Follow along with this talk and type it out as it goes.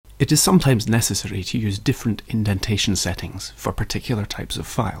It is sometimes necessary to use different indentation settings for particular types of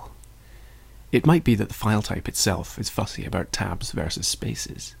file. It might be that the file type itself is fussy about tabs versus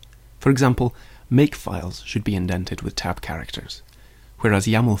spaces. For example, make files should be indented with tab characters, whereas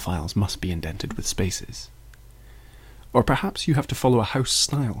YAML files must be indented with spaces. Or perhaps you have to follow a house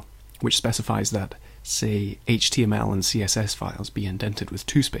style, which specifies that, say, HTML and CSS files be indented with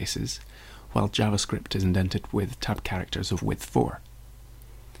 2 spaces, while JavaScript is indented with tab characters of width 4.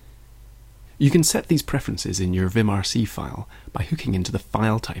 You can set these preferences in your vimrc file by hooking into the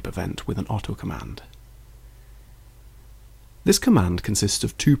file type event with an auto command. This command consists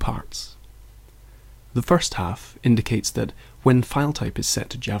of 2 parts. The first half indicates that when file type is set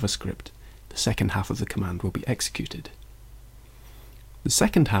to JavaScript, the second half of the command will be executed. The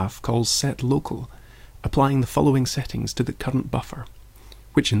second half calls setLocal, applying the following settings to the current buffer,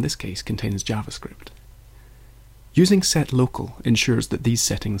 which in this case contains JavaScript. Using setLocal ensures that these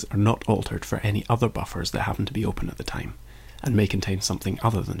settings are not altered for any other buffers that happen to be open at the time, and may contain something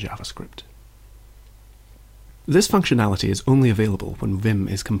other than JavaScript. This functionality is only available when Vim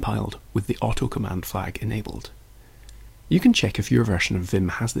is compiled with the auto command flag enabled. You can check if your version of Vim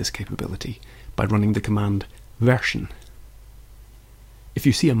has this capability by running the command version. If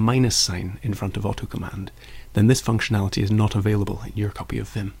you see a minus sign in front of auto command, then this functionality is not available in your copy of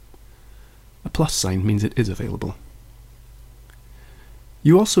Vim. A plus sign means it is available.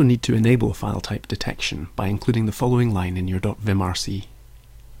 You also need to enable file type detection by including the following line in your .vimrc.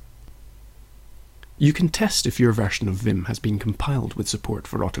 You can test if your version of Vim has been compiled with support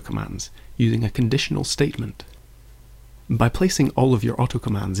for autocommands using a conditional statement. By placing all of your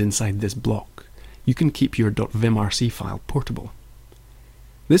autocommands inside this block, you can keep your .vimrc file portable.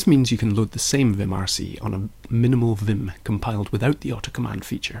 This means you can load the same vimrc on a minimal Vim compiled without the autocommand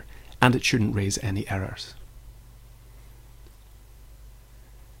feature, and it shouldn't raise any errors.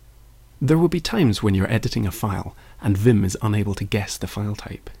 There will be times when you're editing a file and Vim is unable to guess the file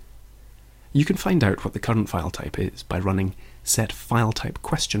type. You can find out what the current file type is by running setFileType ?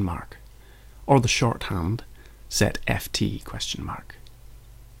 Or the shorthand setFT ?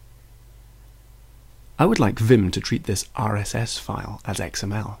 I would like Vim to treat this RSS file as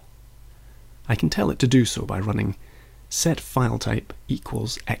XML. I can tell it to do so by running setFileType =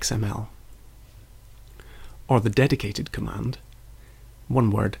 XML. Or the dedicated command,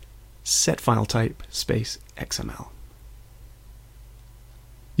 one word, setFileType XML.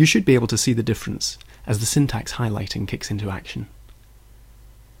 You should be able to see the difference as the syntax highlighting kicks into action.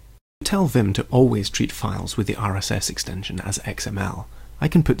 To tell Vim to always treat files with the RSS extension as XML, I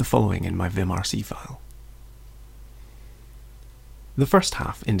can put the following in my vimrc file. The first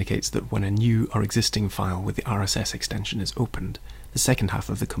half indicates that when a new or existing file with the RSS extension is opened, the second half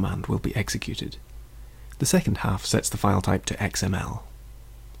of the command will be executed. The second half sets the file type to XML.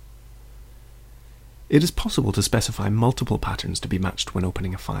 It is possible to specify multiple patterns to be matched when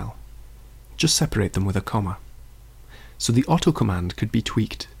opening a file. Just separate them with a comma. So the auto command could be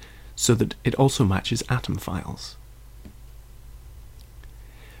tweaked so that it also matches Atom files.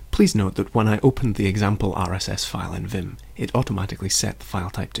 Please note that when I opened the example RSS file in Vim, it automatically set the file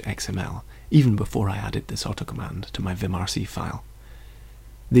type to XML, even before I added this auto command to my vimrc file.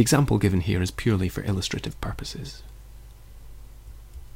 The example given here is purely for illustrative purposes.